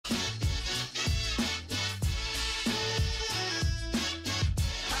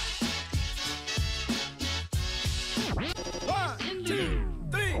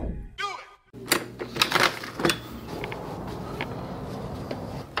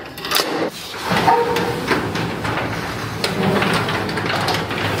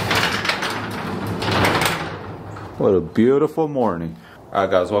What a beautiful morning.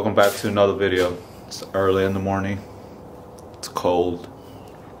 Alright guys, welcome back to another video. It's early in the morning. It's cold.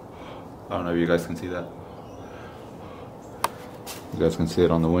 I don't know if you guys can see that. You guys can see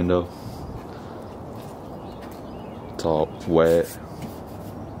it on the window. It's all wet.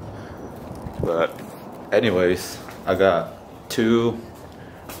 But anyways, I got 2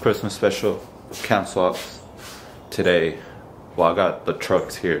 Christmas special cam swaps today. Well, I got the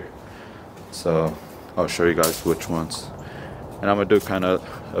trucks here, so I'll show you guys which ones. And I'm gonna do kind of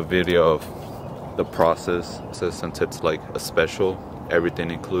a video of the process, so since it's like a special,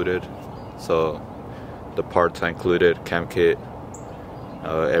 everything included. So the parts are included, cam kit,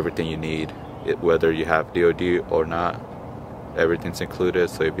 everything you need, whether you have DOD or not, everything's included.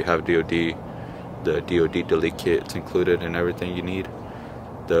 So if you have DOD, the DOD delete kit is included and everything you need.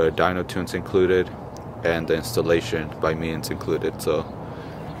 The dyno tune's included, and the installation by me is included. So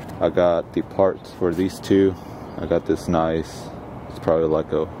I got the parts for these 2. I got this nice, it's probably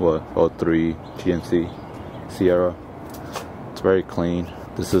like a 03 GMC Sierra. It's very clean.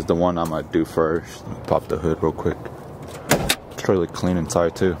 This is the one I'm gonna do first. Let me pop the hood real quick. It's really clean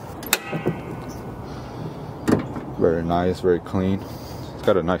inside too. Very nice, very clean. It's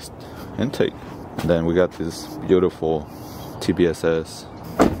got a nice intake. And then we got this beautiful TBS Ss.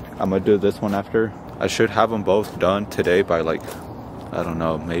 I'm gonna do this one after. I should have them both done today by like, I don't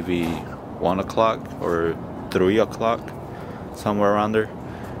know, maybe 1 o'clock or 3 o'clock, somewhere around there,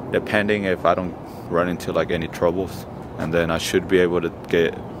 depending if I don't run into like any troubles. And then I should be able to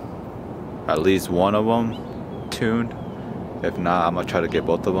get at least one of them tuned. If not, I'm gonna try to get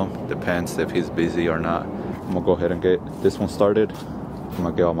both of them. Depends if he's busy or not. I'm gonna go ahead and get this one started. I'm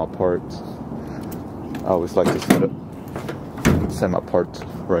gonna get all my parts. I always like to set my parts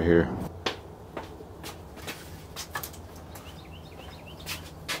right here.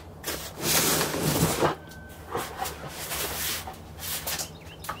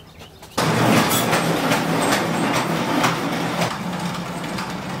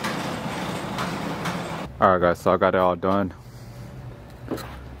 Alright guys, so I got it all done,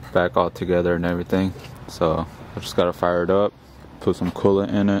 back all together and everything. So I just gotta fire it up, put some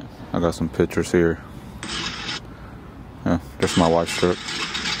coolant in it. I got some pictures here. Yeah, just my wife's truck.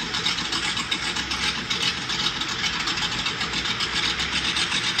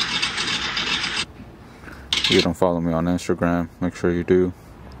 If you don't follow me on Instagram, make sure you do.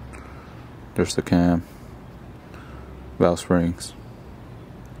 There's the cam, valve springs.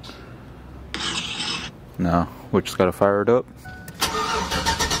 Now we just gotta fire it up.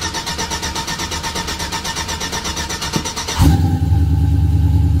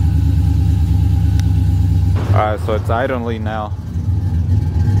 Alright, so it's idling now.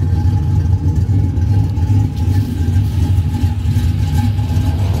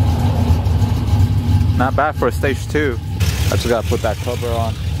 Not bad for a stage 2. I just gotta put that cover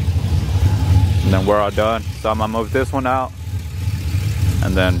on, and then we're all done. So I'm gonna move this one out,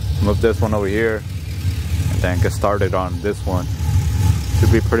 and then move this one over here, and then get started on this one.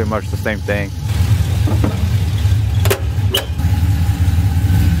 Should be pretty much the same thing.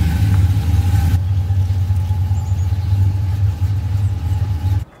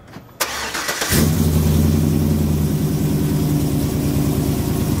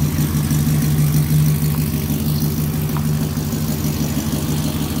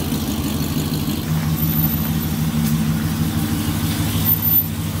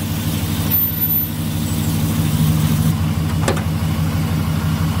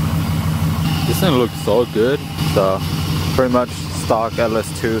 This thing looks so good. So pretty much stock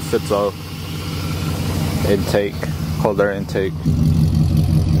LS2 Sitzo intake, holder intake.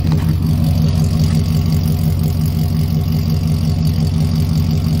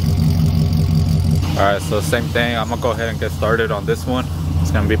 Alright, so same thing. I'm gonna go ahead and get started on this one. It's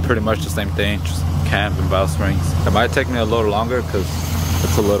gonna be pretty much the same thing, just cam and valve springs. It might take me a little longer because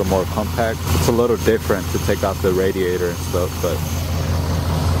it's a little more compact. It's a little different to take out the radiator and stuff,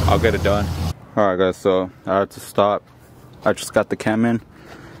 but I'll get it done. Alright guys, so I had to stop. I just got the cam in,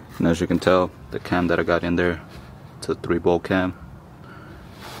 and as you can tell, the cam that I got in there, it's a 3-bolt cam.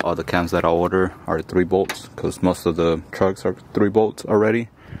 All the cams that I order are 3 bolts because most of the trucks are 3 bolts already,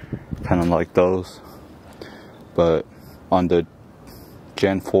 kind of like those. But on the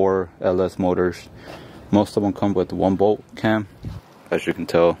Gen 4 LS motors, most of them come with 1-bolt cam. As you can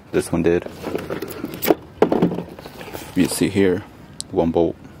tell, this one did. You see here, 1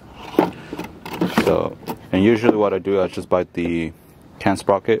 bolt. So, and usually what I do, I just buy the cam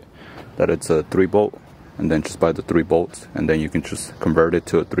sprocket that it's a 3-bolt, and then just buy the 3 bolts, and then you can just convert it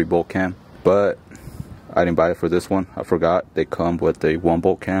to a 3-bolt cam. But I didn't buy it for this one. I forgot they come with a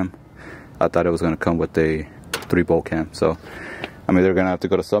 1-bolt cam. I thought it was going to come with a 3-bolt cam. So I'm either gonna have to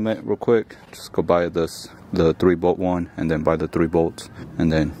go to Summit real quick, just go buy the 3-bolt one, and then buy the 3 bolts,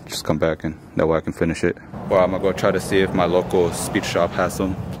 and then just come back, and that way I can finish it. Or I'm gonna go try to see if my local speed shop has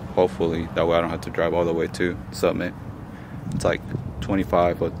them. Hopefully, that way I don't have to drive all the way to Summit. It's like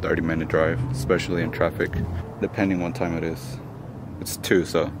 25 or 30-minute drive, especially in traffic, depending what time it is. It's 2,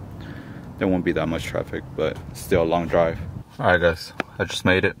 so there won't be that much traffic, but still a long drive. All right, guys, I just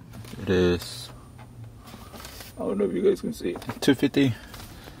made it. It is, I don't know if you guys can see, 250. I'm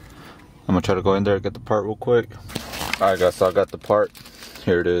gonna try to go in there and get the part real quick. All right, guys, so I got the part.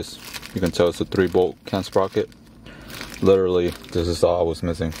 Here it is. You can tell it's a 3-bolt cam sprocket. Literally, this is all I was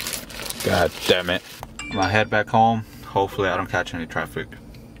missing. God damn it. I'm gonna head back home. Hopefully I don't catch any traffic,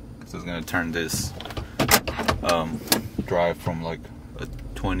 because it's gonna turn this drive from like a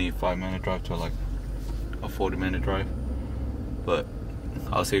 25-minute drive to like a 40-minute drive. But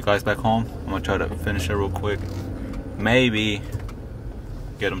I'll see you guys back home. I'm gonna try to finish it real quick. Maybe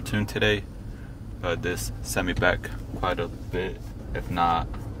get them tuned today, but this sent me back quite a bit. If not,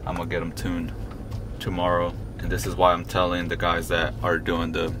 I'm gonna get them tuned tomorrow. And this is why I'm telling the guys that are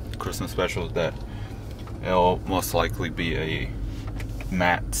doing the Christmas special that it'll most likely be a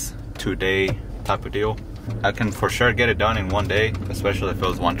max 2-day type of deal. I can for sure get it done in 1 day, especially if it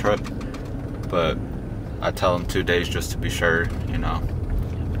was 1 truck, but I tell them 2 days just to be sure, you know,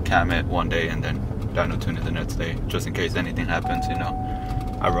 cam it 1 day and then dyno tune it the next day, just in case anything happens, you know,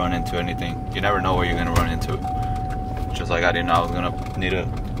 I run into anything. You never know what you're gonna run into. Just like I didn't know I was gonna need a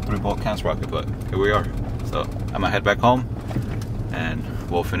 3-bolt cam sprocket, but here we are. So I'm gonna head back home and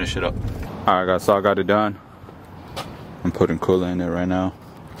we'll finish it up. Alright, guys, so I got it done. I'm putting coolant in it right now.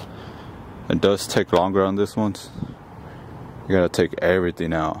 It does take longer on this one. You gotta take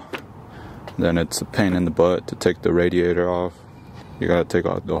everything out. Then it's a pain in the butt to take the radiator off. You gotta take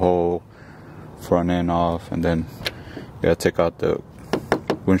out the whole front end off, and then you gotta take out the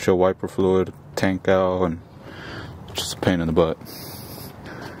windshield wiper fluid tank out, and it's just a pain in the butt.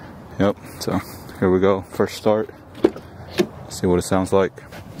 Yep, so here we go, first start. See what it sounds like.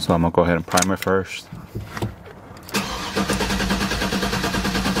 So I'm gonna go ahead and prime it first.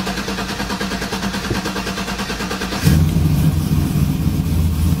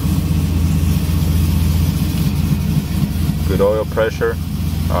 Good oil pressure.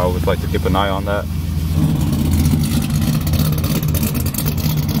 I always like to keep an eye on that.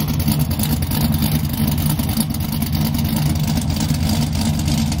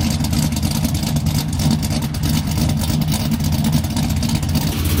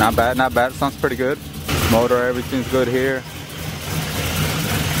 Not bad, not bad. Sounds pretty good. Motor, everything's good here.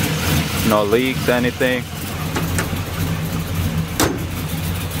 No leaks, anything.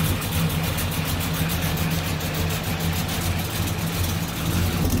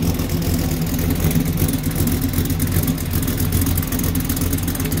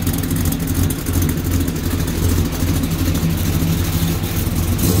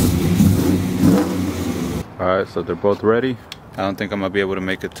 Alright, so they're both ready. I don't think I'm gonna be able to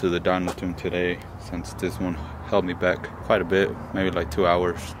make it to the dyno tune today, since this one held me back quite a bit, maybe like 2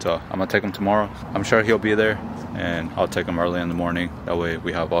 hours. So I'm gonna take him tomorrow. I'm sure he'll be there, and I'll take him early in the morning. That way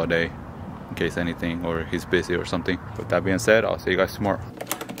we have all day in case anything, or he's busy or something. With that being said, I'll see you guys tomorrow.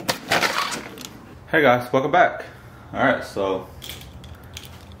 Hey guys, welcome back. Alright, so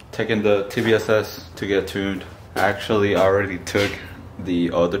taking the Btr Ss to get tuned. I actually already took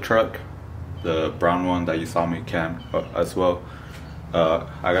the other truck, the brown one that you saw me cam as well.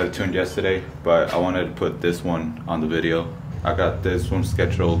 I got it tuned yesterday, but I wanted to put this one on the video. I got this one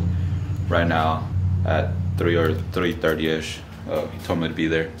scheduled right now at 3 or 3:30ish. He told me to be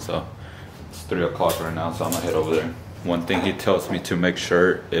there, so it's 3 o'clock right now, so I'm gonna head over there. One thing he tells me to make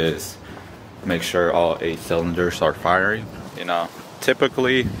sure is make sure all 8 cylinders are firing. You know,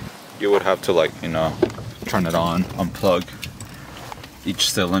 typically you would have to, like, you know, turn it on, unplug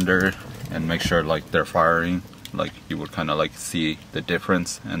each cylinder and make sure like they're firing. Like you would kind of like see the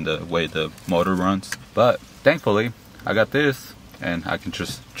difference in the way the motor runs. But thankfully I got this and I can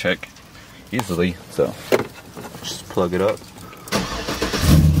just check easily. So just plug it up,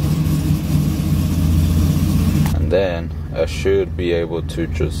 and then I should be able to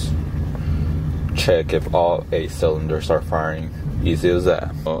just check if all 8 cylinders are firing. Easy as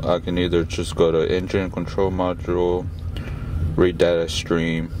that. So I can either just go to engine control module, read data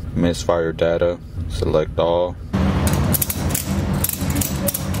stream, misfire data, select all.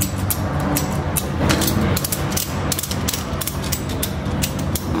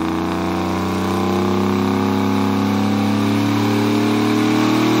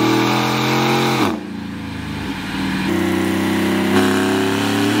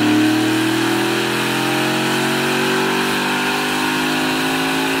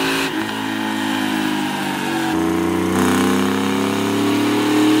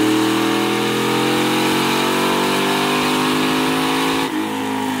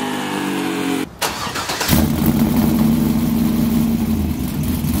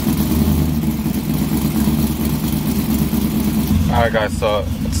 Alright guys, so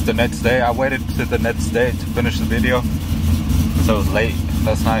it's the next day. I waited to the next day to finish the video because it was late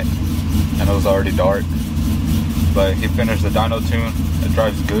last night and it was already dark. But he finished the dyno tune. It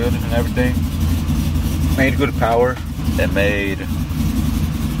drives good and everything. Made good power. It made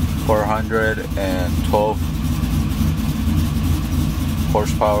 412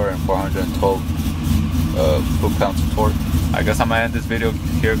 horsepower and 412 foot-pounds of torque. I guess I'm gonna end this video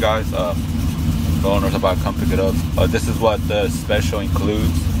here, guys. The owner's about to come pick it up. This is what the special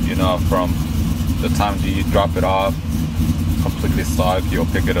includes. You know, from the time that you drop it off, completely stock, you'll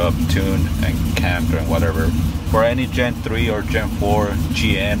pick it up tuned and camped and whatever. For any Gen 3 or Gen 4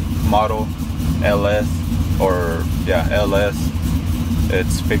 GN model, LS, or yeah, LS,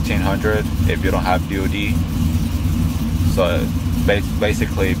 it's 1500 if you don't have DOD. So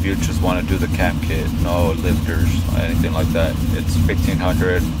basically, if you just want to do the camp kit, no lifters or anything like that, it's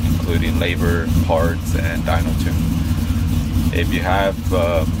 1500 including labor, parts, and dyno tune. If you have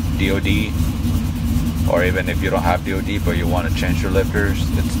DOD, or even if you don't have DOD but you want to change your lifters,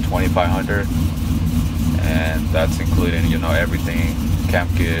 it's 2500, and that's including, you know, everything: camp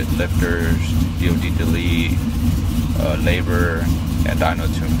kit, lifters, DOD delete, labor, and dyno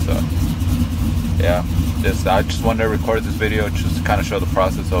tune. So yeah, I just wanted to record this video just to kind of show the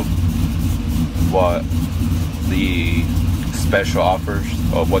process of what the special offers,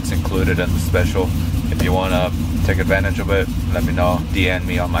 or what's included in the special. If you want to take advantage of it, let me know. DM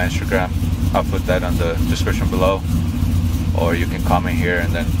me on my Instagram. I'll put that on the description below, or you can comment here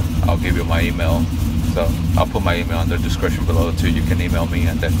and then I'll give you my email. So I'll put my email in the description below too. You can email me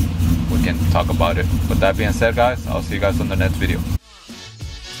and then we can talk about it. With that being said, guys, I'll see you guys on the next video.